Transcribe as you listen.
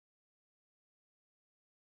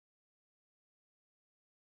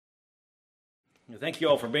Thank you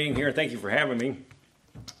all for being here. Thank you for having me.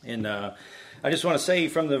 And I just want to say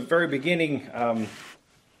from the very beginning,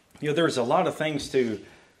 there's a lot of things to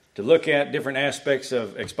look at, different aspects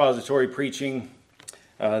of expository preaching.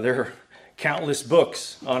 There are countless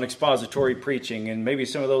books on expository preaching, and maybe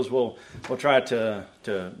some of those we'll try to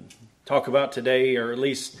talk about today, or at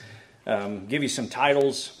least give you some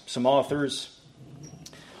titles, some authors.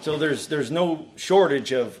 So there's no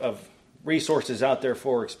shortage of resources out there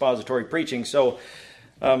for expository preaching. So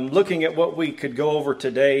looking at what we could go over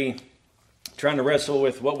today, trying to wrestle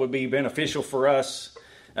with what would be beneficial for us,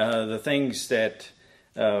 the things that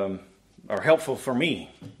are helpful for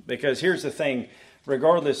me. Because here's the thing,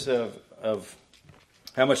 regardless of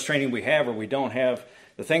how much training we have or we don't have,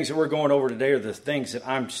 the things that we're going over today are the things that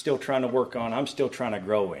I'm still trying to work on, I'm still trying to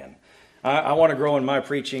grow in. I want to grow in my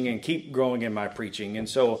preaching and keep growing in my preaching. And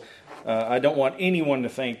so I don't want anyone to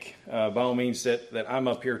think, by all means, that I'm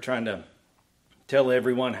up here trying to tell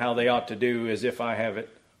everyone how they ought to do as if I have it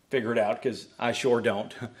figured out, because I sure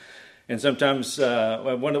don't. And sometimes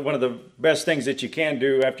one of the best things that you can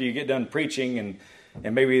do after you get done preaching,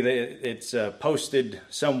 and maybe it's posted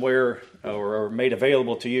somewhere or made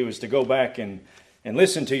available to you, is to go back and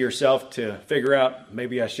listen to yourself to figure out,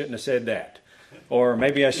 maybe I shouldn't have said that, or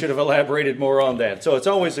maybe I should have elaborated more on that. So it's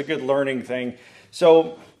always a good learning thing.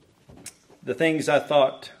 So the things I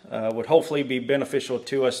thought would hopefully be beneficial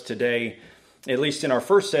to us today, at least in our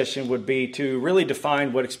first session, would be to really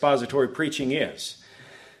define what expository preaching is.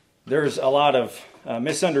 There's a lot of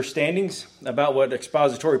misunderstandings about what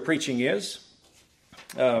expository preaching is.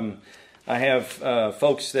 I have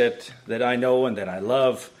folks that I know and that I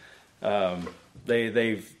love.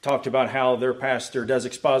 They've talked about how their pastor does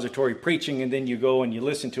expository preaching, and then you go and you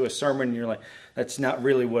listen to a sermon and you're like, that's not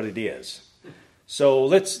really what it is. So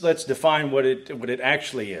let's define what it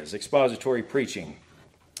actually is, expository preaching.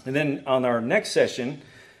 And then on our next session,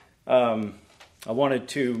 I wanted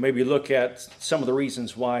to maybe look at some of the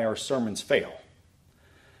reasons why our sermons fail,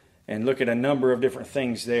 and look at a number of different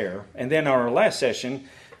things there. And then our last session,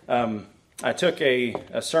 I took a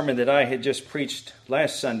sermon that I had just preached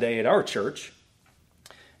last Sunday at our church,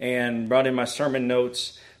 and brought in my sermon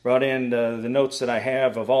notes, brought in the notes that I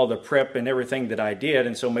have of all the prep and everything that I did.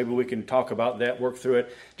 And so maybe we can talk about that, work through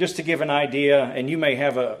it, just to give an idea. And you may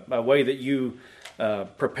have a way that you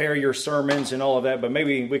prepare your sermons and all of that, but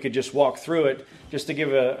maybe we could just walk through it just to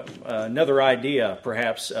give another idea,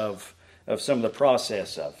 perhaps, of some of the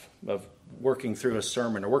process of working through a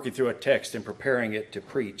sermon or working through a text and preparing it to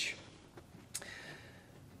preach.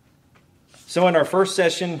 So in our first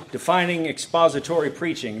session, defining expository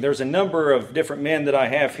preaching, there's a number of different men that I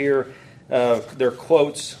have here, their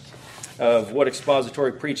quotes of what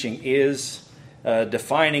expository preaching is,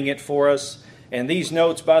 defining it for us. And these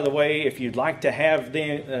notes, by the way, if you'd like to have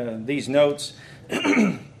these notes,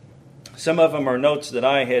 some of them are notes that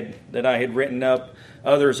I had written up.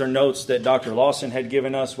 Others are notes that Dr. Lawson had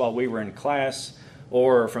given us while we were in class,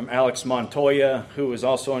 or from Alex Montoya, who was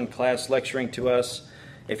also in class lecturing to us.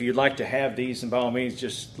 If you'd like to have these, and by all means,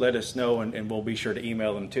 just let us know, and we'll be sure to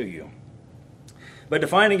email them to you. But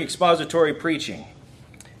defining expository preaching,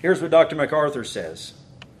 here's what Dr. MacArthur says.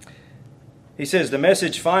 He says, the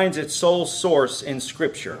message finds its sole source in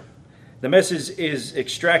Scripture. The message is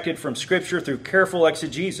extracted from Scripture through careful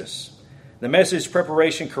exegesis. The message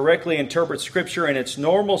preparation correctly interprets Scripture in its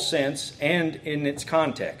normal sense and in its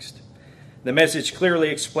context. The message clearly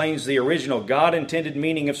explains the original God-intended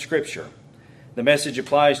meaning of Scripture. The message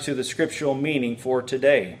applies to the scriptural meaning for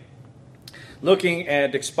today. Looking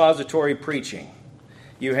at expository preaching,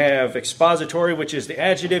 you have expository, which is the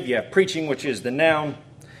adjective. You have preaching, which is the noun.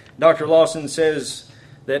 Dr. Lawson says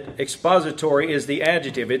that expository is the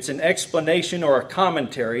adjective. It's an explanation or a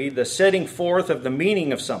commentary, the setting forth of the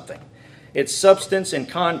meaning of something. Its substance and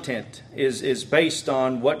content is based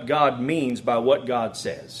on what God means by what God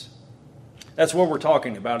says. That's what we're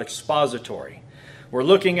talking about, expository. We're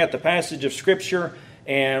looking at the passage of Scripture,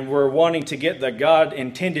 and we're wanting to get the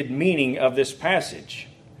God-intended meaning of this passage.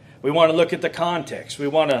 We want to look at the context. We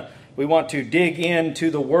want to dig into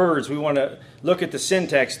the words. We want to look at the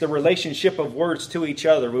syntax, the relationship of words to each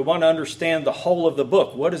other. We want to understand the whole of the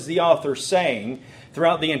book. What is the author saying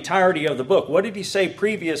throughout the entirety of the book? What did he say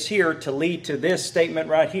previous here to lead to this statement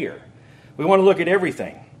right here? We want to look at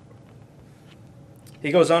everything.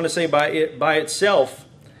 He goes on to say, by itself,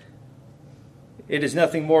 it is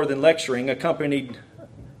nothing more than lecturing, accompanying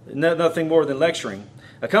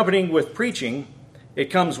with preaching. It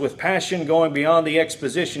comes with passion going beyond the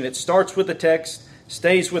exposition. It starts with the text,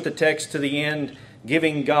 stays with the text to the end,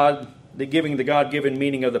 giving the God-given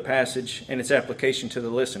meaning of the passage and its application to the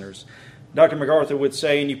listeners. Dr. MacArthur would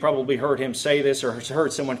say, and you probably heard him say this or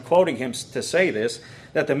heard someone quoting him to say this,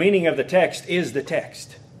 that the meaning of the text is the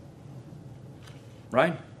text.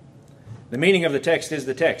 Right? The meaning of the text is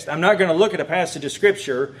the text. I'm not going to look at a passage of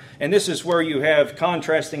Scripture, and this is where you have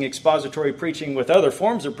contrasting expository preaching with other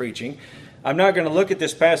forms of preaching. I'm not going to look at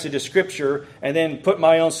this passage of Scripture and then put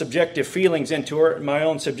my own subjective feelings into it, my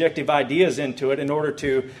own subjective ideas into it in order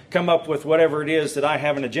to come up with whatever it is that I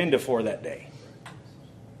have an agenda for that day.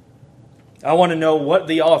 I want to know what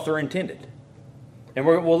the author intended. And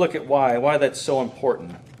we'll look at why that's so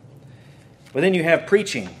important. But then you have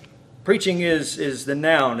preaching. Preaching is the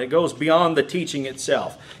noun. It goes beyond the teaching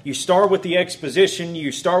itself. You start with the exposition,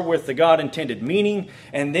 you start with the God-intended meaning,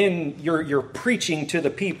 and then you're preaching to the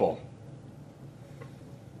people.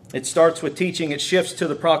 It starts with teaching, it shifts to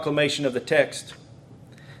the proclamation of the text.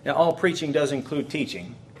 Now, all preaching does include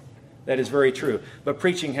teaching. That is very true. But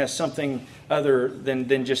preaching has something other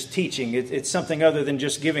than just teaching. It's something other than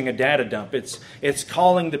just giving a data dump. It's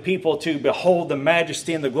calling the people to behold the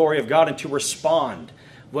majesty and the glory of God and to respond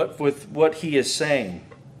with what He is saying.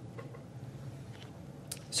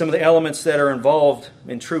 Some of the elements that are involved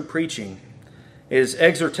in true preaching is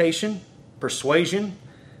exhortation, persuasion,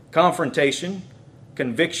 confrontation,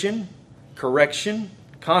 conviction, correction,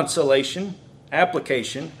 consolation,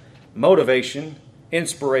 application, motivation,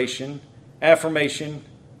 inspiration, affirmation,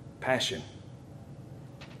 passion.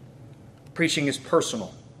 Preaching is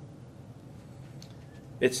personal.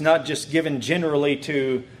 It's not just given generally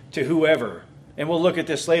to whoever. And we'll look at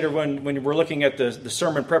this later when we're looking at the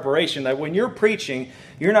sermon preparation, that when you're preaching,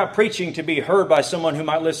 you're not preaching to be heard by someone who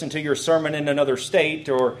might listen to your sermon in another state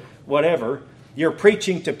or whatever. You're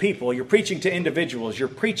preaching to people. You're preaching to individuals. You're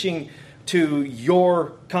preaching to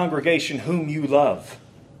your congregation whom you love.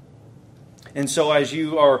 And so as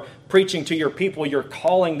you are preaching to your people, you're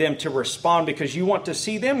calling them to respond because you want to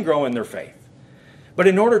see them grow in their faith. But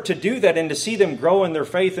in order to do that and to see them grow in their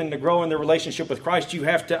faith and to grow in their relationship with Christ, you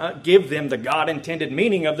have to give them the God-intended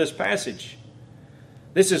meaning of this passage.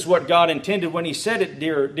 This is what God intended when He said it,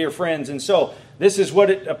 dear friends. And so this is what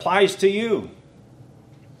it applies to you.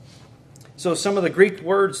 So some of the Greek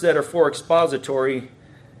words that are for expository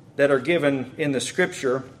that are given in the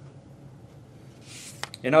Scripture,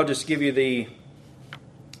 and I'll just give you the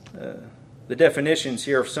definitions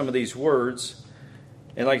here of some of these words.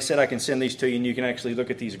 And like I said, I can send these to you, and you can actually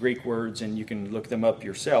look at these Greek words, and you can look them up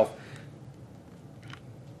yourself.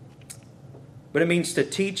 But it means to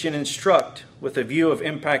teach and instruct with a view of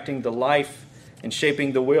impacting the life and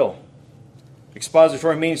shaping the will.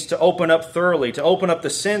 Expository means to open up thoroughly, to open up the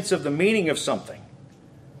sense of the meaning of something.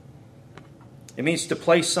 It means to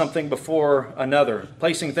place something before another,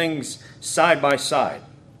 placing things side by side.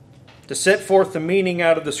 To set forth the meaning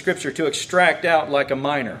out of the Scripture, to extract out like a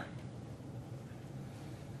miner.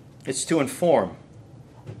 It's to inform.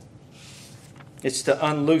 It's to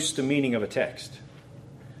unloose the meaning of a text.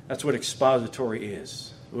 That's what expository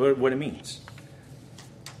is, what it means.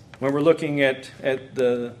 When we're looking at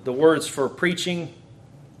the words for preaching,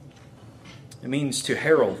 it means to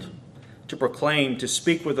herald, to proclaim, to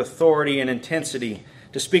speak with authority and intensity,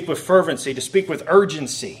 to speak with fervency, to speak with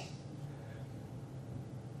urgency.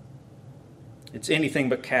 It's anything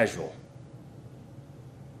but casual.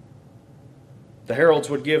 The heralds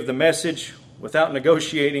would give the message without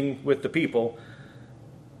negotiating with the people.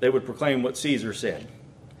 They would proclaim what Caesar said.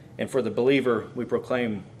 And for the believer, we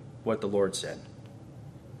proclaim what the Lord said.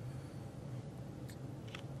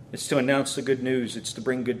 It's to announce the good news. It's to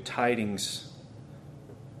bring good tidings.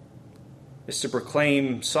 It's to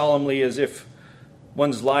proclaim solemnly as if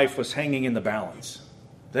one's life was hanging in the balance.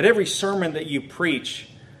 That every sermon that you preach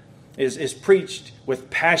is preached with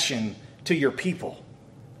passion to your people.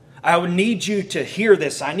 I would need you to hear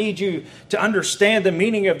this. I need you to understand the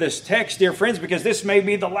meaning of this text, dear friends, because this may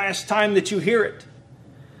be the last time that you hear it.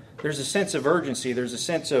 There's a sense of urgency. There's a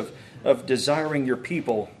sense of desiring your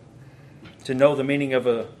people to know the meaning of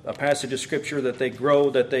a passage of Scripture, that they grow,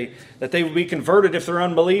 that they will be converted if they're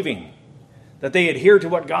unbelieving, that they adhere to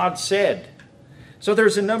what God said. So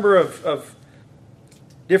there's a number of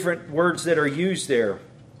different words that are used there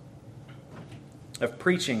of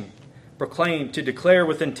preaching, proclaim, to declare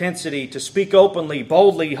with intensity, to speak openly,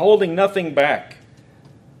 boldly, holding nothing back,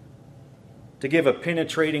 to give a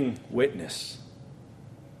penetrating witness,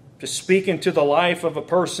 to speak into the life of a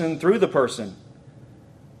person through the person.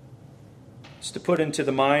 It's to put into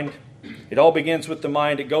the mind. It all begins with the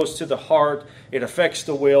mind. It goes to the heart. It affects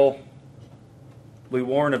the will. We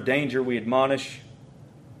warn of danger. We admonish.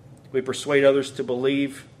 We persuade others to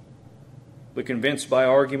believe. We convince by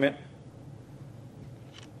argument.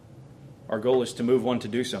 Our goal is to move one to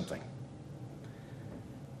do something.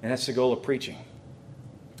 And that's the goal of preaching.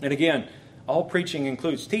 And again, all preaching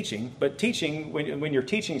includes teaching, but teaching, when you're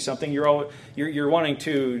teaching something, you're wanting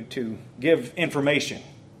to give information.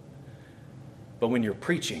 But when you're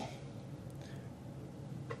preaching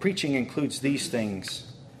includes these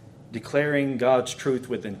things: declaring God's truth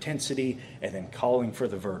with intensity and then calling for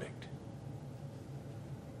the verdict.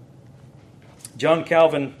 John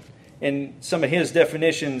Calvin, in some of his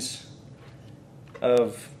definitions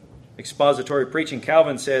of expository preaching,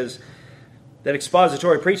 Calvin says that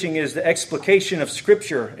expository preaching is the explication of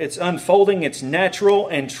Scripture, its unfolding its natural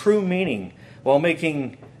and true meaning while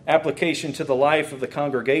making application to the life of the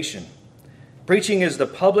congregation. Preaching is the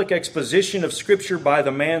public exposition of Scripture by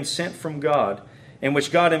the man sent from God, in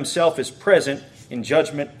which God Himself is present in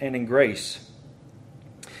judgment and in grace.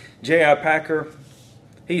 J.I. Packer,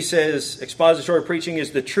 he says, expository preaching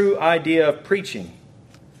is the true idea of preaching.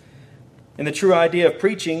 And the true idea of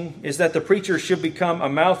preaching is that the preacher should become a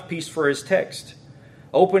mouthpiece for his text,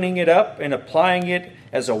 opening it up and applying it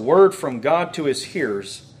as a word from God to his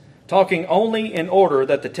hearers, talking only in order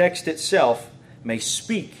that the text itself may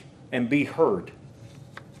speak and be heard.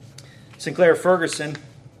 Sinclair Ferguson,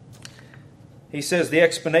 he says, the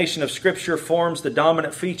explanation of Scripture forms the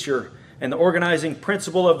dominant feature and the organizing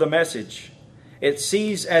principle of the message. It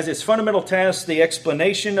sees as its fundamental task the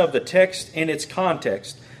explanation of the text in its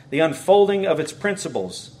context, the unfolding of its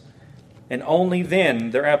principles, and only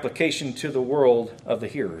then their application to the world of the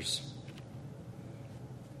hearers.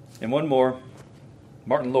 And one more,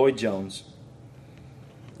 Martin Lloyd-Jones.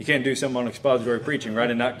 You can't do something on expository preaching, right,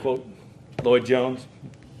 and not quote Lloyd-Jones.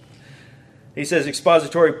 He says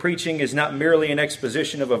expository preaching is not merely an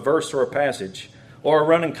exposition of a verse or a passage or a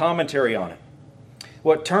running commentary on it.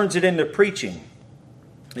 What turns it into preaching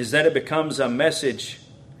is that it becomes a message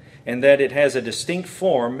and that it has a distinct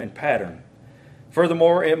form and pattern.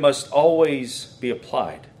 Furthermore, it must always be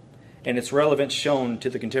applied and its relevance shown to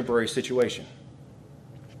the contemporary situation.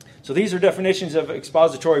 So these are definitions of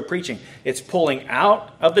expository preaching. It's pulling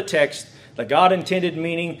out of the text the God-intended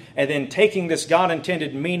meaning, and then taking this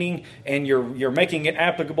God-intended meaning and you're making it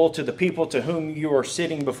applicable to the people to whom you are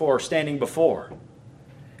sitting before or standing before.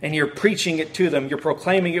 And you're preaching it to them. You're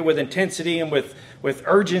proclaiming it with intensity and with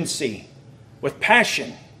urgency, with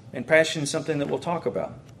passion. And passion is something that we'll talk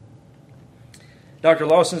about. Dr.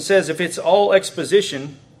 Lawson says if it's all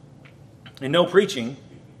exposition and no preaching,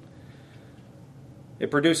 it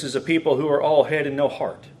produces a people who are all head and no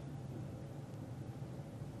heart.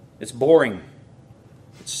 It's boring.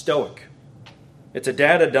 It's stoic. It's a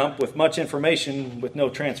data dump with much information with no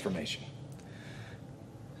transformation.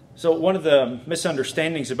 So one of the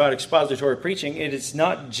misunderstandings about expository preaching, it is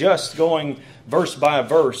not just going verse by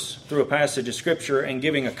verse through a passage of Scripture and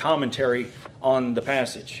giving a commentary on the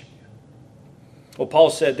passage. Well,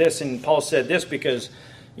 Paul said this, and Paul said this because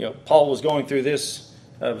Paul was going through this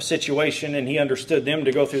situation, and he understood them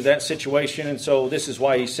to go through that situation, and so this is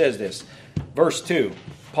why he says this. Verse 2,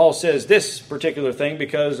 Paul says this particular thing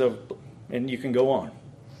because of, and you can go on.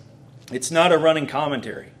 It's not a running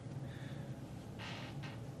commentary.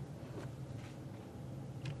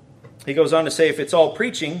 He goes on to say, if it's all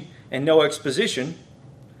preaching and no exposition,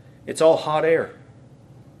 it's all hot air,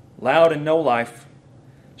 loud and no life,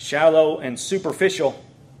 shallow and superficial.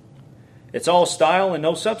 It's all style and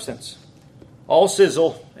no substance, all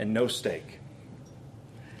sizzle and no steak.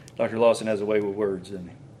 Dr. Lawson has a way with words, doesn't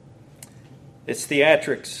he? It's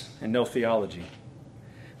theatrics and no theology.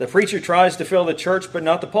 The preacher tries to fill the church but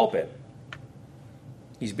not the pulpit.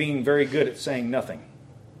 He's being very good at saying nothing.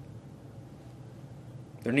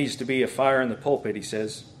 There needs to be a fire in the pulpit, he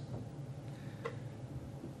says.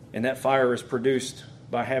 And that fire is produced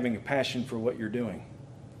by having a passion for what you're doing.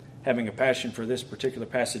 Having a passion for this particular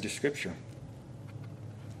passage of Scripture.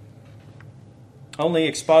 Only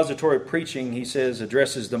expository preaching, he says,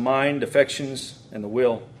 addresses the mind, affections, and the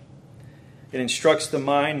will. It instructs the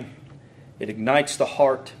mind, it ignites the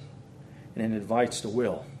heart, and it invites the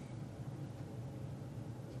will.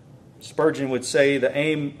 Spurgeon would say the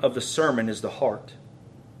aim of the sermon is the heart.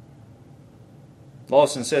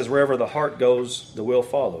 Lawson says, wherever the heart goes, the will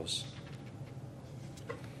follows.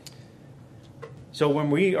 So when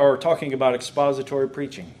we are talking about expository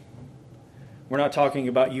preaching, we're not talking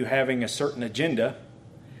about you having a certain agenda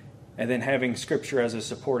and then having Scripture as a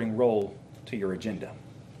supporting role to your agenda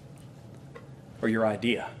or your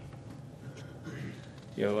idea.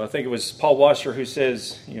 I think it was Paul Washer who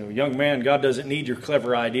says, young man, God doesn't need your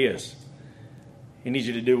clever ideas. He needs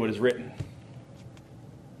you to do what is written.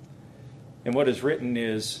 And what is written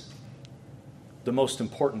is the most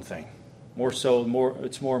important thing.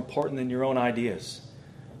 It's more important than your own ideas.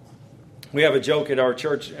 We have a joke at our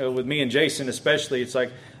church with me and Jason especially. It's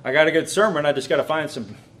like, I got a good sermon, I just got to find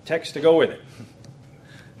some text to go with it.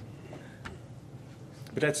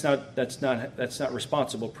 But that's not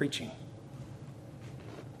responsible preaching.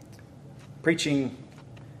 Preaching,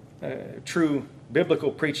 true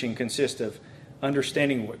biblical preaching consists of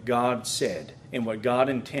understanding what God said and what God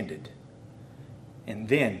intended. And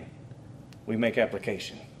then we make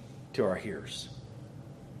application to our hearers.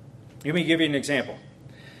 Let me give you an example.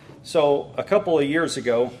 So a couple of years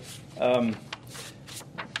ago,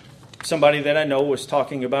 somebody that I know was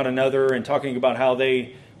talking about another and talking about how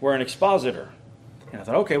they were an expositor. And I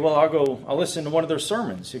thought, okay, well, I'll listen to one of their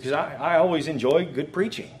sermons because I always enjoy good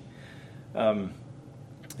preaching. And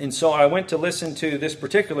so I went to listen to this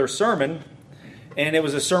particular sermon, and it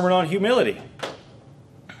was a sermon on humility.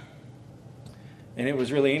 And it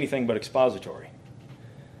was really anything but expository.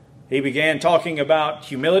 He began talking about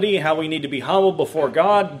humility, how we need to be humble before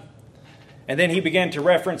God. And then he began to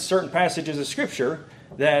reference certain passages of Scripture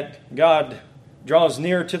that God draws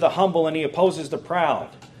near to the humble and he opposes the proud.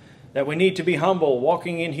 That we need to be humble,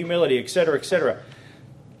 walking in humility, etc., etc.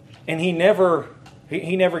 And he never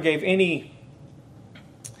gave any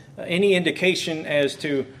indication as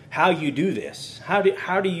to how you do this. How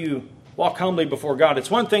do you walk humbly before God?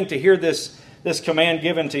 It's one thing to hear this command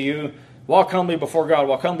given to you, walk humbly before God,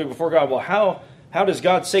 walk humbly before God. Well, how does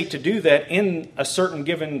God say to do that in a certain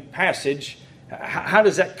given passage? How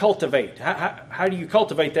does that cultivate? How do you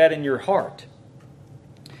cultivate that in your heart?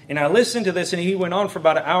 And I listened to this, and he went on for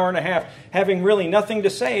about an hour and a half, having really nothing to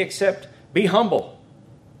say except be humble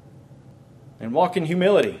and walk in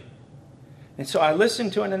humility. And so I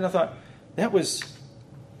listened to it, and I thought,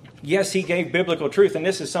 yes, he gave biblical truth, and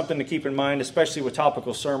this is something to keep in mind, especially with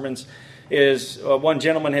topical sermons, is one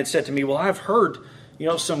gentleman had said to me, well, I've heard,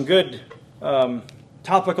 some good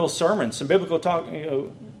topical sermons, some biblical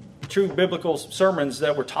true biblical sermons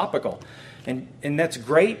that were topical. And that's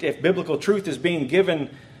great if biblical truth is being given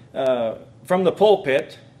from the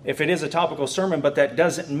pulpit, if it is a topical sermon, but that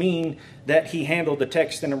doesn't mean that he handled the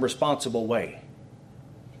text in a responsible way.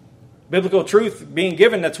 Biblical truth being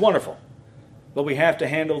given, that's wonderful. But we have to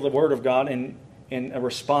handle the Word of God in a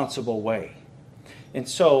responsible way. And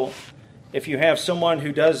so, if you have someone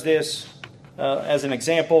who does this as an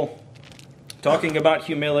example, talking about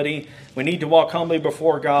humility, we need to walk humbly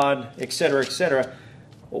before God, etc., etc.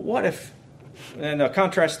 Well, what if, and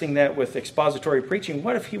contrasting that with expository preaching,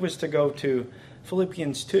 what if he was to go to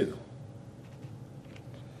Philippians 2?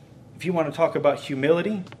 If you want to talk about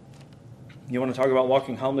humility, you want to talk about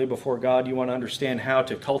walking humbly before God, you want to understand how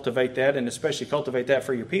to cultivate that, and especially cultivate that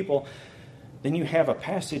for your people, then you have a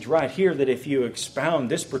passage right here that if you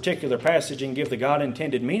expound this particular passage and give the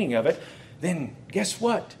God-intended meaning of it, then guess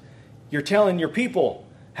what? You're telling your people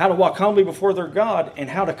how to walk humbly before their God and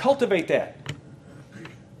how to cultivate that.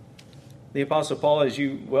 The Apostle Paul, as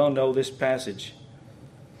you well know this passage,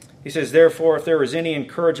 he says, therefore, if there is any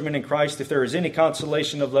encouragement in Christ, if there is any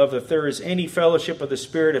consolation of love, if there is any fellowship of the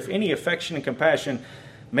Spirit, if any affection and compassion,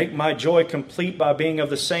 make my joy complete by being of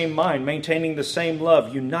the same mind, maintaining the same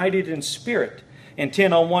love, united in spirit,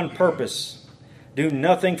 intent on one purpose. Do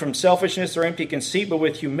nothing from selfishness or empty conceit, but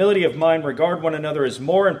with humility of mind regard one another as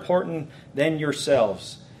more important than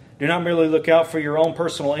yourselves. Do not merely look out for your own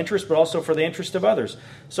personal interest, but also for the interest of others.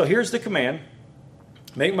 So here's the command.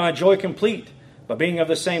 Make my joy complete by being of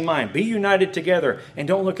the same mind. Be united together, and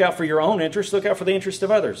don't look out for your own interest, look out for the interest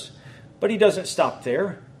of others. But he doesn't stop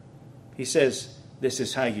there. He says, this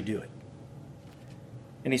is how you do it.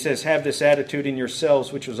 And he says, have this attitude in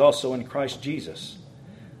yourselves, which was also in Christ Jesus,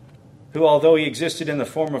 who, although he existed in the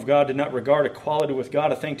form of God, did not regard equality with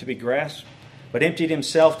God a thing to be grasped, but emptied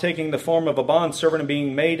himself, taking the form of a bondservant and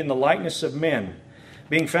being made in the likeness of men.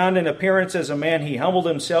 Being found in appearance as a man, he humbled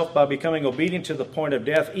himself by becoming obedient to the point of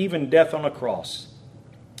death, even death on a cross.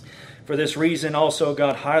 For this reason also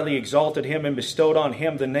God highly exalted him and bestowed on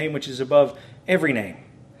him the name which is above every name,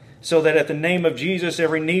 so that at the name of Jesus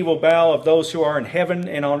every knee will bow, of those who are in heaven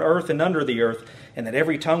and on earth and under the earth, and that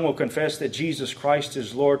every tongue will confess that Jesus Christ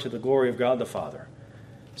is Lord, to the glory of God the Father.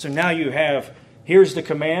 So now you have, here's the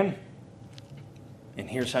command, and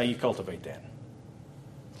here's how you cultivate that.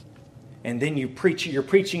 And then you're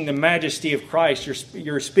preaching the majesty of Christ.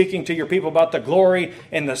 You're speaking to your people about the glory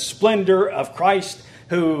and the splendor of Christ,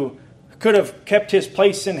 who could have kept his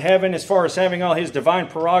place in heaven as far as having all his divine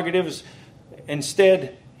prerogatives.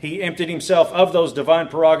 Instead, he emptied himself of those divine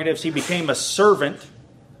prerogatives. He became a servant,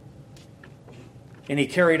 and he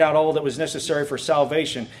carried out all that was necessary for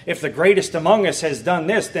salvation. If the greatest among us has done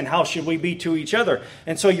this, then how should we be to each other?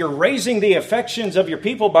 And so you're raising the affections of your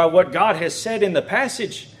people by what God has said in the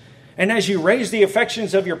passage. And as you raise the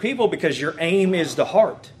affections of your people, because your aim is the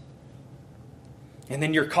heart. And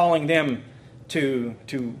then you're calling them to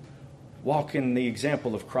walk in the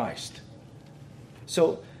example of Christ.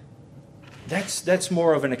 So that's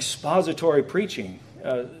more of an expository preaching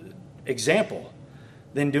example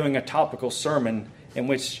than doing a topical sermon in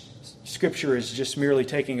which Scripture is just merely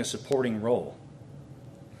taking a supporting role.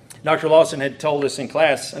 Dr. Lawson had told us in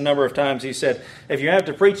class a number of times, he said, if you have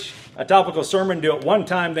to preach a topical sermon, do it one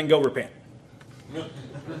time, then go repent.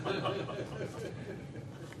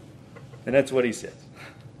 And that's what he said.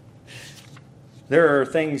 There are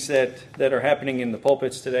things that are happening in the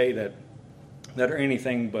pulpits today that are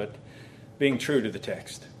anything but being true to the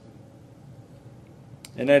text.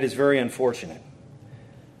 And that is very unfortunate.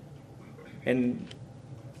 And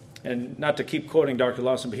not to keep quoting Dr.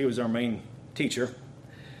 Lawson, but he was our main teacher.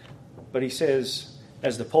 But he says,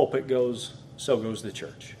 as the pulpit goes, so goes the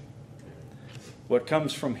church. What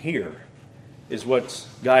comes from here is what's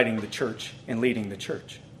guiding the church and leading the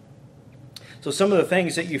church. So some of the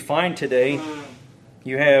things that you find today,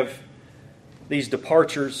 you have these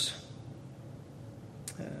departures.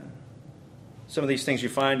 Some of these things you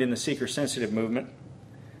find in the seeker-sensitive movement,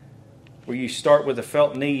 where you start with a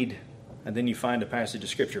felt need, and then you find a passage of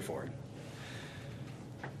Scripture for it.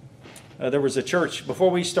 There was a church,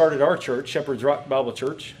 before we started our church, Shepherd's Rock Bible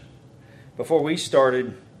Church, before we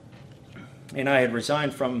started, and I had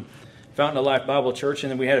resigned from Fountain of Life Bible Church,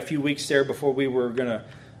 and then we had a few weeks there before we were going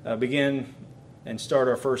to begin and start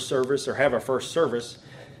our first service, or have our first service.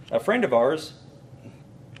 A friend of ours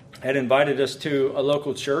had invited us to a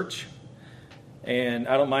local church, and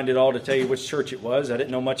I don't mind at all to tell you which church it was. I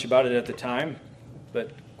didn't know much about it at the time,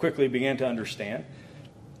 but quickly began to understand.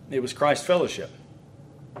 It was Christ Fellowship.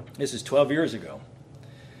 This is 12 years ago.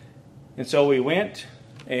 And so we went,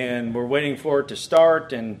 and we're waiting for it to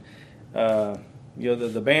start, and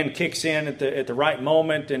the band kicks in at the right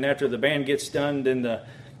moment, and after the band gets done, then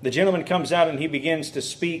the gentleman comes out and he begins to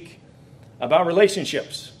speak about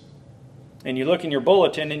relationships. And you look in your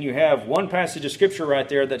bulletin, and you have one passage of Scripture right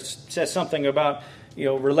there that says something about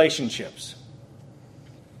relationships.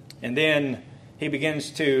 And then he begins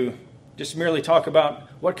to just merely talk about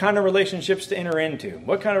what kind of relationships to enter into.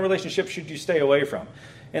 What kind of relationships should you stay away from?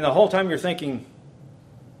 And the whole time you're thinking,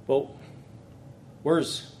 well,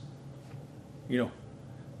 where's, give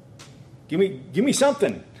me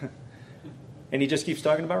something. And he just keeps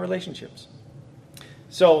talking about relationships.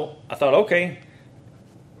 So I thought, okay,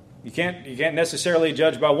 you can't necessarily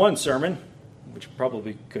judge by one sermon, which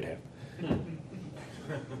probably could have.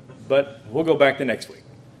 But we'll go back the next week.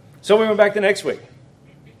 So we went back the next week.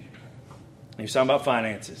 He was talking about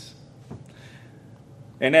finances.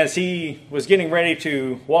 And as he was getting ready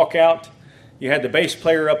to walk out, you had the bass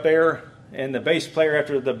player up there, and the bass player,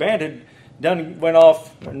 after the band had done, went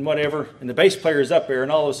off and whatever, and the bass player is up there,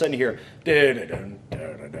 and all of a sudden you hear, dun, dun,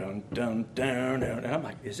 dun, dun, dun, dun, and I'm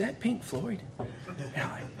like, is that Pink Floyd? And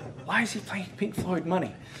I'm like, why is he playing Pink Floyd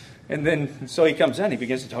Money? And then, so he comes in, he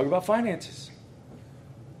begins to talk about finances.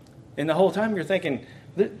 And the whole time you're thinking,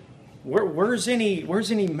 where's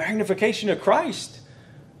any magnification of Christ?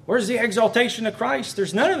 Where's the exaltation of Christ?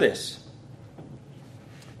 There's none of this.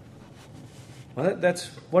 Well, that's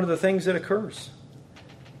one of the things that occurs.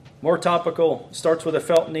 More topical, starts with a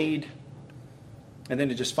felt need, and then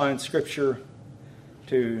to just find Scripture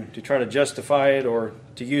to try to justify it or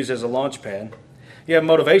to use as a launch pad. You have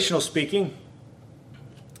motivational speaking.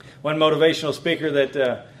 One motivational speaker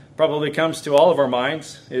that probably comes to all of our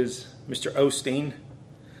minds is Mr. Osteen,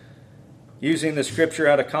 using the Scripture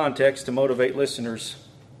out of context to motivate listeners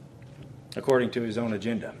according to his own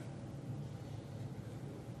agenda.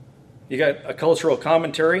 You got a cultural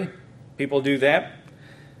commentary. People do that.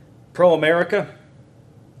 Pro-America,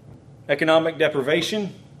 economic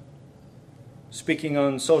deprivation, speaking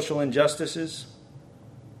on social injustices.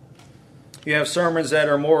 You have sermons that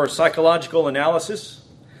are more psychological analysis,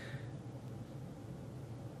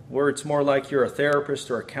 where it's more like you're a therapist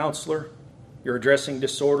or a counselor. You're addressing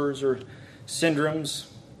disorders or syndromes,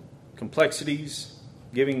 complexities,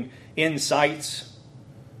 giving insights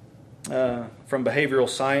from behavioral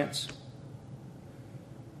science.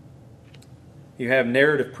 You have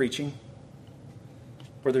narrative preaching,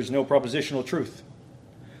 where there's no propositional truth.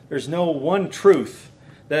 There's no one truth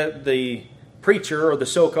that the preacher or the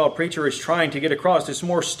so-called preacher is trying to get across. It's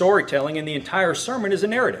more storytelling, and the entire sermon is a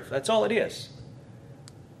narrative. That's all it is.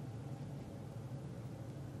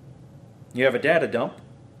 You have a data dump,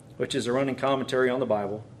 which is a running commentary on the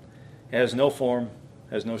Bible. It has no form,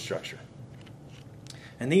 has no structure.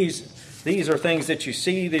 And these are things that you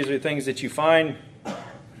see. These are things that you find.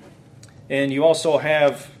 And you also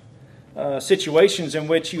have situations in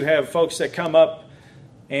which you have folks that come up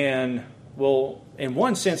and will, in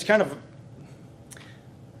one sense, kind of,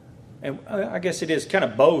 and I guess it is, kind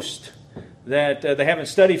of boast that they haven't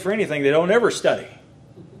studied for anything. They don't ever study.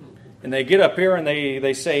 And they get up here and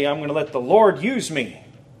they say, I'm going to let the Lord use me.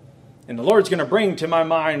 And the Lord's going to bring to my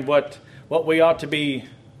mind what we ought to be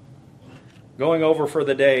going over for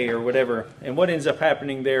the day or whatever. And what ends up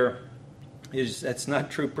happening there is that's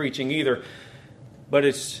not true preaching either. But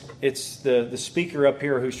it's the speaker up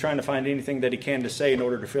here who's trying to find anything that he can to say in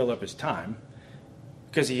order to fill up his time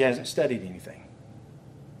because he hasn't studied anything.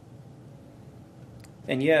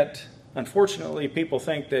 And yet, unfortunately, people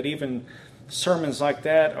think that even sermons like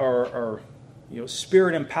that are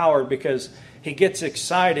spirit empowered because he gets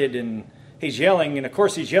excited and he's yelling, and of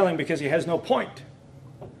course he's yelling because he has no point.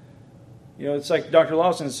 It's like Dr.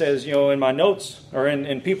 Lawson says, in my notes or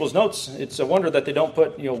in people's notes, it's a wonder that they don't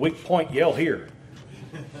put, weak point, yell here.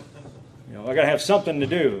 I got to have something to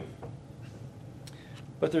do.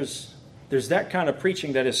 But there's that kind of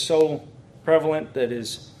preaching that is so prevalent, that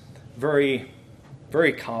is very,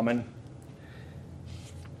 very common.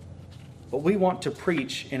 But we want to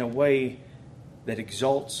preach in a way that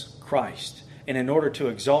exalts Christ. And in order to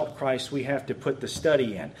exalt Christ, we have to put the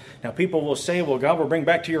study in. Now, people will say, well, God will bring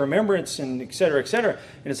back to your remembrance, and et cetera, et cetera.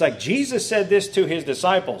 And it's like Jesus said this to his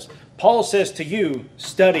disciples. Paul says to you,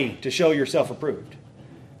 study to show yourself approved.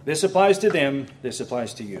 This applies to them. This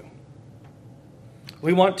applies to you.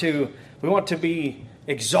 We want to be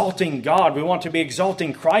exalting God. We want to be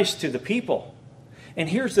exalting Christ to the people. And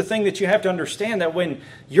here's the thing that you have to understand, that when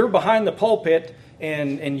you're behind the pulpit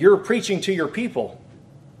and you're preaching to your people,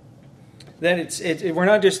 that we're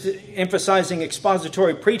not just emphasizing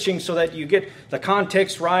expository preaching so that you get the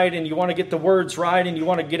context right and you want to get the words right and you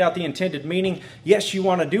want to get out the intended meaning. Yes, you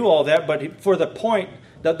want to do all that, but for the point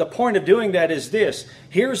of doing that is this.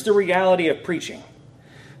 Here's the reality of preaching.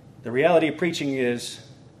 The reality of preaching is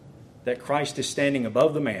that Christ is standing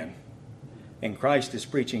above the man and Christ is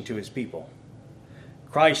preaching to his people.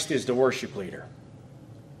 Christ is the worship leader.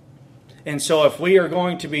 And so if we are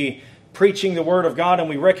going to be preaching the Word of God and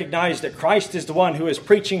we recognize that Christ is the one who is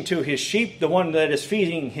preaching to his sheep, the one that is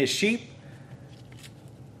feeding his sheep,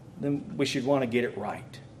 then we should want to get it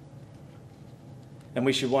right. And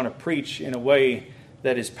we should want to preach in a way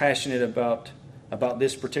that is passionate about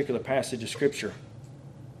this particular passage of Scripture.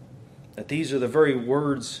 That these are the very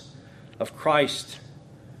words of Christ.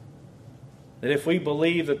 That if we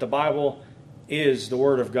believe that the Bible is the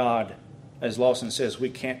Word of God, as Lawson says, we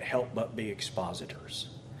can't help but be expositors.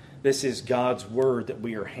 This is God's Word that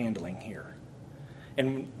we are handling here.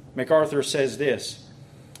 And MacArthur says this.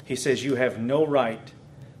 He says, you have no right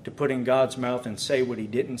to put in God's mouth and say what he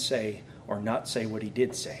didn't say or not say what he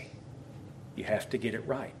did say. You have to get it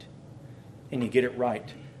right. And you get it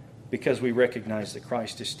right because we recognize that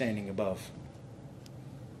Christ is standing above.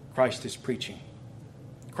 Christ is preaching.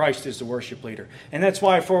 Christ is the worship leader. And that's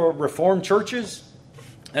why for Reformed churches,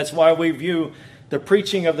 that's why we view the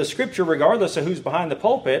preaching of the Scripture, regardless of who's behind the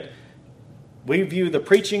pulpit, we view the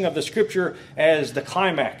preaching of the Scripture as the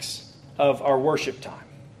climax of our worship time.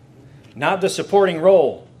 Not the supporting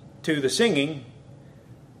role to the singing,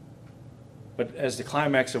 but as the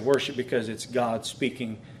climax of worship because it's God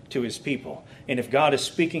speaking to his people. And if God is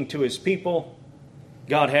speaking to his people,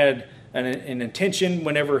 God had an intention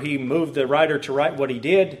whenever he moved the writer to write what he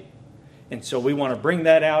did. And so we want to bring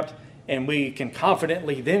that out, and we can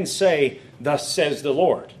confidently then say, thus says the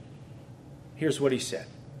Lord. Here's what he said.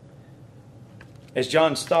 As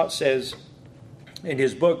John Stott says in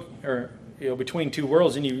his book, Between Two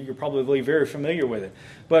Worlds, and you're probably very familiar with it.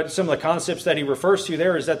 But some of the concepts that he refers to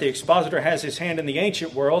there is that the expositor has his hand in the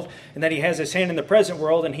ancient world, and that he has his hand in the present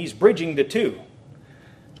world, and he's bridging the two.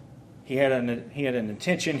 He had an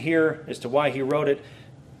intention here as to why he wrote it.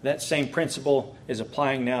 That same principle is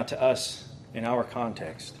applying now to us in our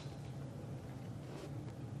context.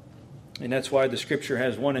 And that's why the Scripture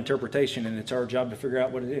has one interpretation, and it's our job to figure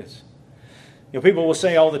out what it is. People will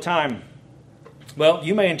say all the time, well,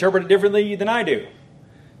 you may interpret it differently than I do.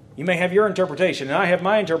 You may have your interpretation, and I have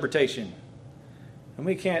my interpretation. And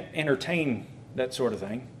we can't entertain that sort of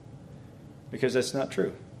thing, because that's not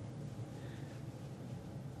true.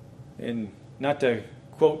 And not to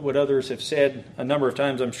quote what others have said a number of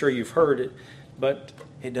times, I'm sure you've heard it, but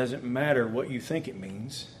it doesn't matter what you think it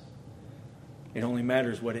means. It only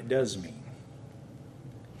matters what it does mean.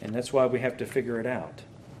 And that's why we have to figure it out.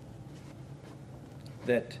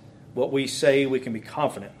 That what we say, we can be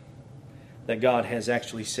confident that God has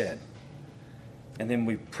actually said. And then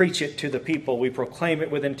we preach it to the people. We proclaim it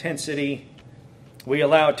with intensity. We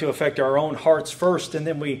allow it to affect our own hearts first, and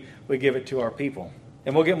then we give it to our people.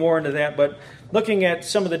 And we'll get more into that, but looking at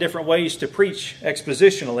some of the different ways to preach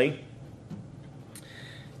expositionally,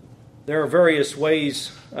 there are various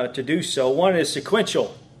ways to do so. One is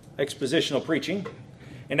sequential expositional preaching,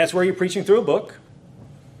 and that's where you're preaching through a book.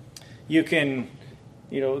 You can,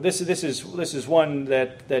 this is one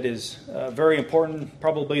that is very important.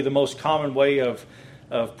 Probably the most common way of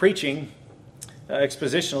preaching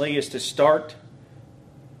expositionally is to start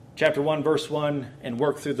chapter 1, verse 1, and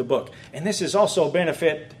work through the book. And this is also a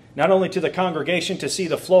benefit not only to the congregation to see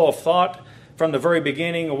the flow of thought from the very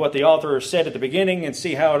beginning of what the author said at the beginning and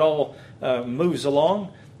see how it all moves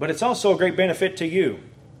along, but it's also a great benefit to you.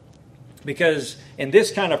 Because in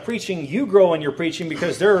this kind of preaching, you grow in your preaching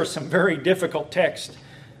because there are some very difficult texts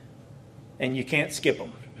and you can't skip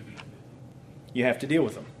them. You have to deal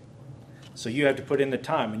with them. So you have to put in the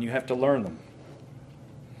time and you have to learn them.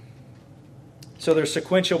 So there's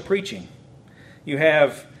sequential preaching. You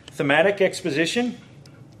have thematic exposition.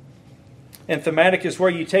 And thematic is where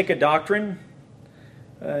you take a doctrine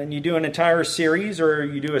and you do an entire series or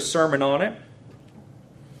you do a sermon on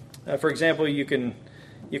it. For example, you can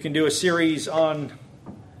do a series on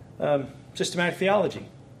systematic theology.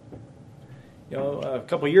 A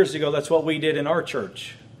couple of years ago, that's what we did in our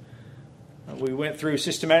church. We went through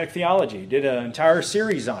systematic theology, did an entire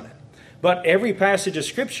series on it. But every passage of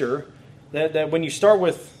Scripture, that when you start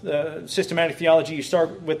with systematic theology, you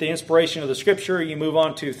start with the inspiration of the Scripture, you move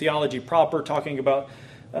on to theology proper, talking about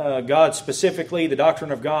God specifically, the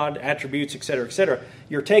doctrine of God, attributes, etc., etc.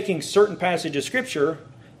 You're taking certain passages of Scripture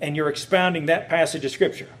and you're expounding that passage of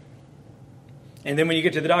Scripture. And then when you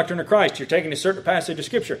get to the doctrine of Christ, you're taking a certain passage of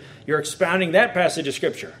Scripture. You're expounding that passage of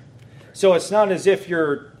Scripture. So it's not as if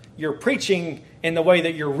you're preaching in the way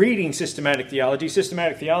that you're reading systematic theology.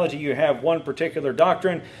 Systematic theology, you have one particular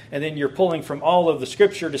doctrine, and then you're pulling from all of the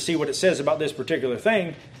Scripture to see what it says about this particular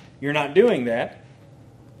thing. You're not doing that.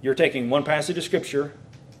 You're taking one passage of Scripture,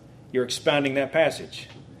 you're expounding that passage.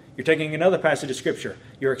 You're taking another passage of Scripture,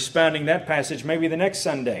 you're expounding that passage maybe the next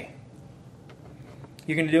Sunday.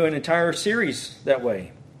 You can do an entire series that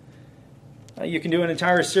way. You can do an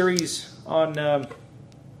entire series on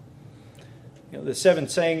the 7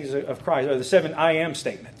 sayings of Christ, or the 7 I am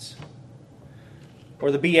statements,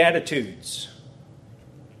 or the Beatitudes.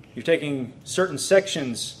 You're taking certain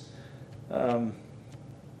sections of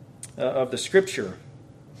the Scripture.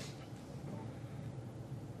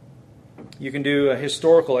 You can do a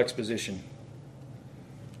historical exposition.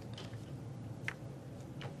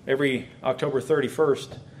 Every October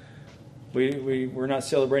 31st, we're not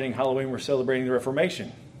celebrating Halloween, we're celebrating the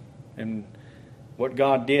Reformation and what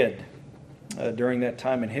God did during that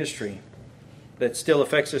time in history that still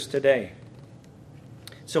affects us today.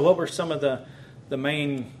 So what were some of the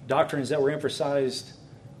main doctrines that were emphasized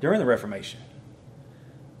during the Reformation?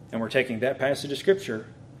 And we're taking that passage of Scripture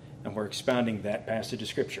and we're expounding that passage of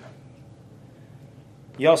Scripture.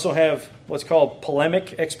 You also have what's called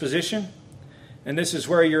polemic exposition. And this is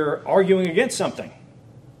where you're arguing against something.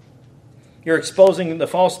 You're exposing the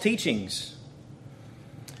false teachings.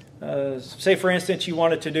 Say, for instance, you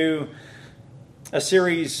wanted to do a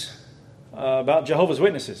series about Jehovah's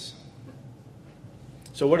Witnesses.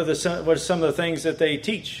 So what are some of the things that they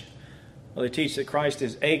teach? Well, they teach that Christ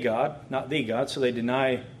is a God, not the God. So they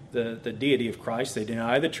deny the deity of Christ. They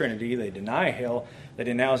deny the Trinity. They deny hell. They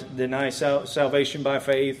deny salvation by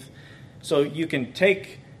faith. So you can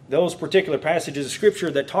take those particular passages of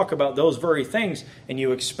Scripture that talk about those very things, and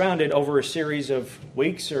you expound it over a series of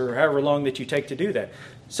weeks or however long that you take to do that.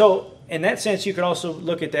 So in that sense, you can also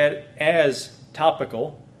look at that as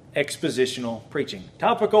topical expositional preaching.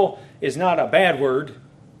 Topical is not a bad word.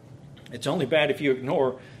 It's only bad if you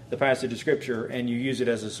ignore the passage of Scripture and you use it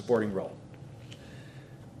as a supporting role.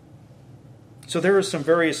 So there are some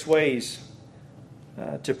various ways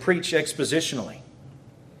to preach expositionally.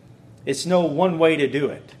 It's no one way to do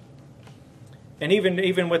it. And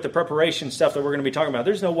even with the preparation stuff that we're going to be talking about,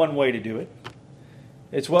 there's no one way to do it.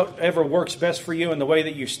 It's whatever works best for you in the way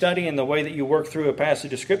that you study and the way that you work through a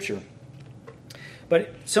passage of Scripture.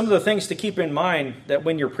 But some of the things to keep in mind that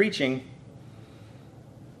when you're preaching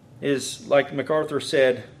is, like MacArthur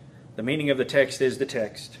said, the meaning of the text is the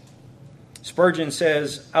text. Spurgeon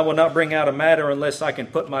says, I will not bring out a matter unless I can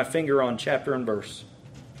put my finger on chapter and verse.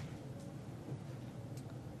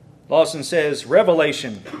 Lawson says,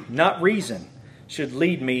 revelation, not reason, should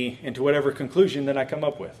lead me into whatever conclusion that I come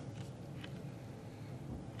up with.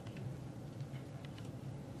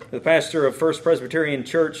 The pastor of First Presbyterian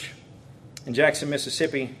Church in Jackson,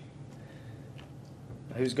 Mississippi,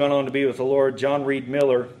 who's gone on to be with the Lord, John Reed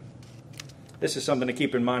Miller, this is something to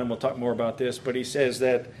keep in mind, and we'll talk more about this, but he says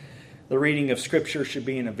that the reading of Scripture should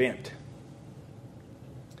be an event.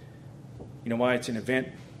 You know why it's an event?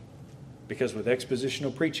 Because with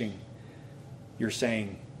expositional preaching, you're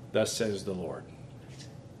saying, thus says the Lord.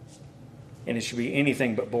 And it should be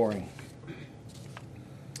anything but boring.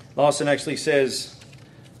 Lawson actually says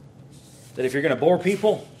that if you're going to bore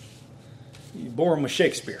people, you bore them with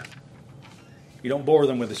Shakespeare. You don't bore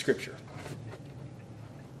them with the Scripture.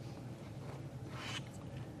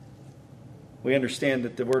 We understand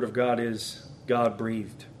that the Word of God is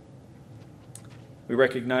God-breathed. We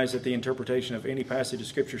recognize that the interpretation of any passage of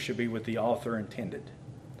Scripture should be what the author intended.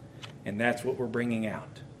 And that's what we're bringing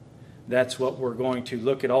out. That's what we're going to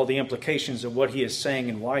look at, all the implications of what he is saying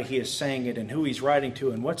and why he is saying it and who he's writing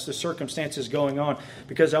to and what's the circumstances going on,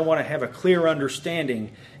 because I want to have a clear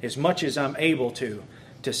understanding as much as I'm able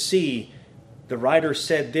to see the writer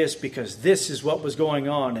said this because this is what was going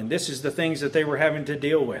on and this is the things that they were having to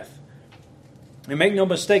deal with. And make no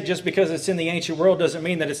mistake, just because it's in the ancient world doesn't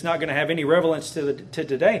mean that it's not going to have any relevance to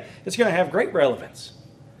today. It's going to have great relevance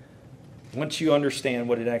once you understand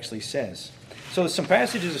what it actually says. So there's some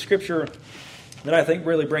passages of Scripture that I think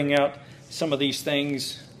really bring out some of these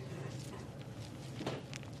things.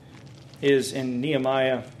 Is in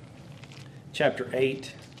Nehemiah chapter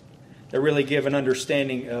 8. They really give an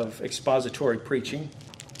understanding of expository preaching.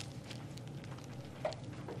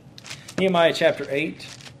 Nehemiah chapter 8.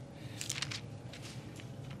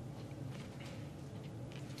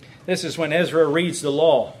 This is when Ezra reads the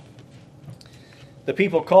law. The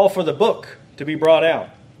people call for the book to be brought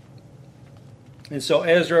out. And so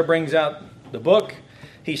Ezra brings out the book.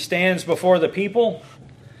 He stands before the people.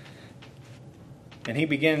 And he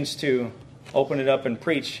begins to open it up and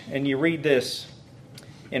preach. And you read this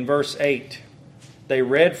in verse 8. They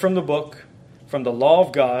read from the book, from the law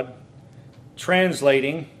of God,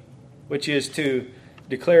 translating, which is to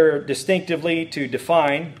declare distinctively, to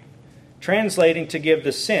define, translating to give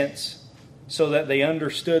the sense so that they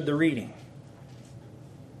understood the reading.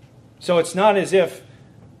 So it's not as if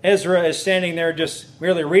Ezra is standing there just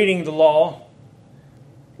merely reading the law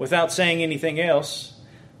without saying anything else.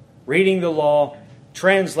 Reading the law,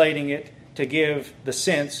 translating it to give the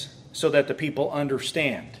sense so that the people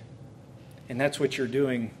understand. And that's what you're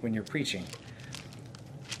doing when you're preaching.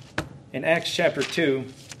 In Acts chapter 2,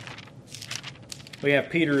 we have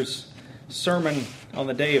Peter's sermon on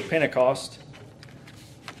the day of Pentecost.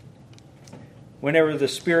 Whenever the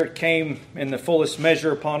Spirit came in the fullest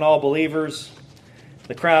measure upon all believers,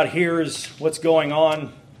 the crowd hears what's going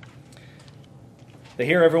on. They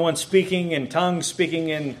hear everyone speaking in tongues, speaking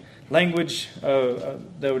in language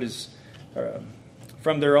that is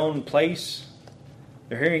from their own place.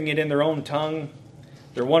 They're hearing it in their own tongue.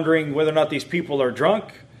 They're wondering whether or not these people are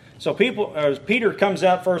drunk. So Peter comes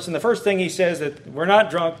out first, and the first thing he says that we're not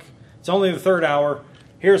drunk. It's only the third hour.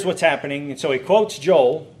 Here's what's happening. And so he quotes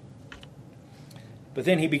Joel. But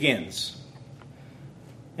then he begins.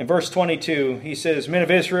 In verse 22, he says, Men of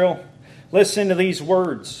Israel, listen to these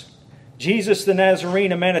words. Jesus the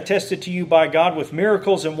Nazarene, a man attested to you by God with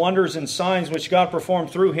miracles and wonders and signs which God performed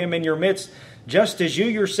through him in your midst, just as you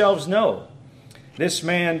yourselves know. This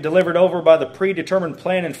man, delivered over by the predetermined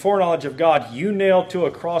plan and foreknowledge of God, you nailed to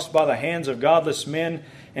a cross by the hands of godless men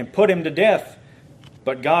and put him to death.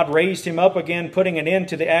 But God raised him up again, putting an end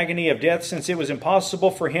to the agony of death, since it was impossible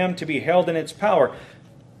for him to be held in its power.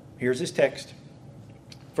 Here's his text.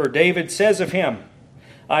 For David says of him,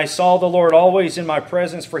 I saw the Lord always in my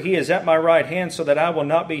presence, for he is at my right hand, so that I will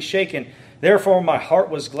not be shaken. Therefore my heart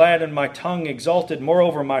was glad and my tongue exalted.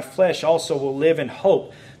 Moreover, my flesh also will live in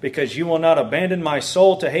hope, because you will not abandon my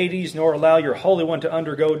soul to Hades, nor allow your Holy One to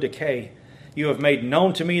undergo decay. You have made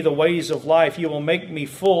known to me the ways of life. You will make me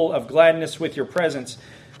full of gladness with your presence.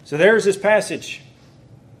 So there's this passage.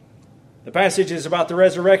 The passage is about the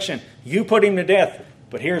resurrection. You put him to death.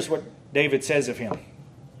 But here's what David says of him.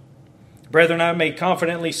 Brethren, I may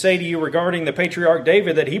confidently say to you regarding the patriarch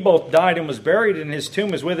David that he both died and was buried, and his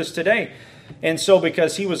tomb is with us today. And so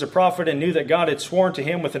because he was a prophet and knew that God had sworn to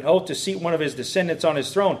him with an oath to seat one of his descendants on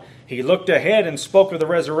his throne, he looked ahead and spoke of the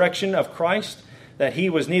resurrection of Christ, that he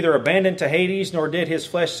was neither abandoned to Hades, nor did his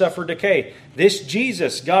flesh suffer decay. This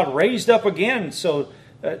Jesus God raised up again,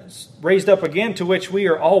 to which we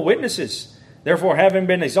are all witnesses. Therefore, having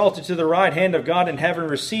been exalted to the right hand of God, and having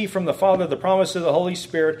received from the Father the promise of the Holy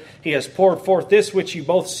Spirit, he has poured forth this which you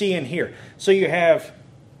both see and hear. So you have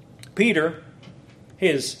Peter,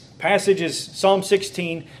 his passage is Psalm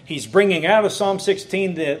 16. He's bringing out of Psalm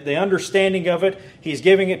 16 the understanding of it. He's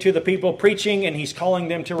giving it to the people, preaching, and he's calling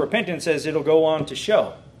them to repentance, as it'll go on to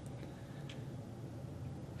show.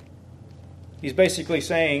 He's basically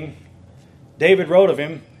saying, David wrote of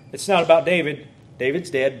him. It's not about David.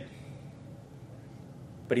 David's dead.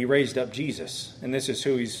 But he raised up Jesus. And this is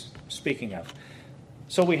who he's speaking of.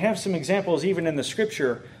 So we have some examples even in the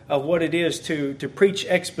Scripture of what it is to preach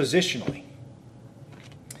expositionally.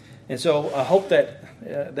 And so I hope that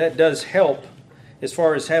that does help as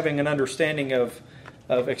far as having an understanding of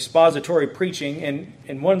expository preaching.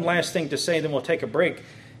 And one last thing to say, then we'll take a break,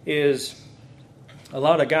 is a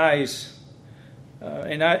lot of guys,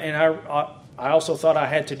 and I also thought I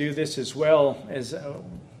had to do this as well as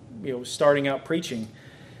starting out preaching,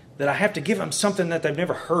 that I have to give them something that they've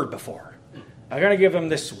never heard before. I got to give them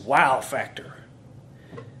this wow factor.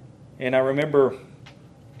 And I remember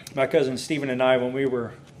my cousin Stephen and I, when we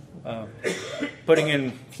were putting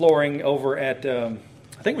in flooring over at, I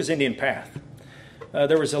think it was Indian Path.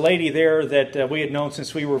 There was a lady there that we had known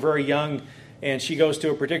since we were very young, and she goes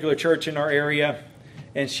to a particular church in our area,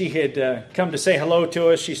 and she had come to say hello to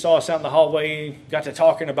us. She saw us out in the hallway, got to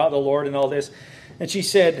talking about the Lord and all this, and she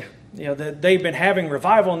said, that they've been having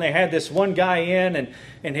revival, and they had this one guy in,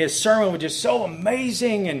 and his sermon was just so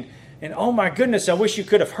amazing, and oh my goodness, I wish you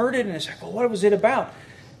could have heard it. And it's like, well, what was it about?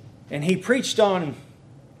 And he read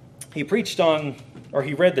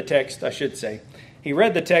the text, I should say. He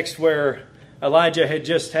read the text where Elijah had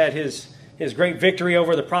just had his great victory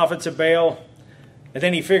over the prophets of Baal. And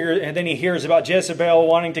then he hears about Jezebel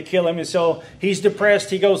wanting to kill him. And so he's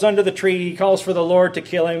depressed. He goes under the tree. He calls for the Lord to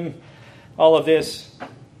kill him. All of this.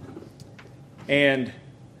 And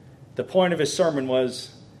the point of his sermon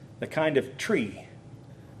was the kind of tree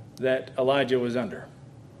that Elijah was under.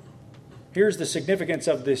 Here's the significance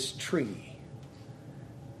of this tree.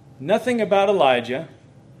 Nothing about Elijah.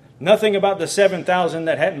 Nothing about the 7,000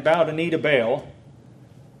 that hadn't bowed a knee to Baal.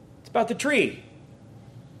 It's about the tree.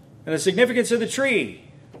 And the significance of the tree.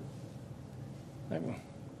 Well,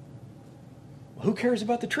 who cares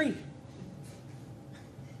about the tree?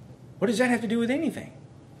 What does that have to do with anything?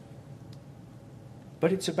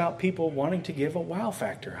 But it's about people wanting to give a wow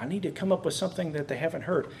factor. I need to come up with something that they haven't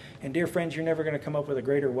heard. And dear friends, you're never going to come up with a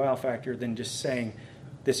greater wow factor than just saying,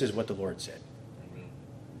 this is what the Lord said.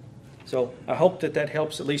 So I hope that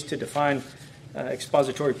helps at least to define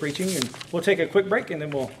expository preaching. And we'll take a quick break, and then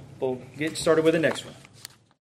we'll get started with the next one.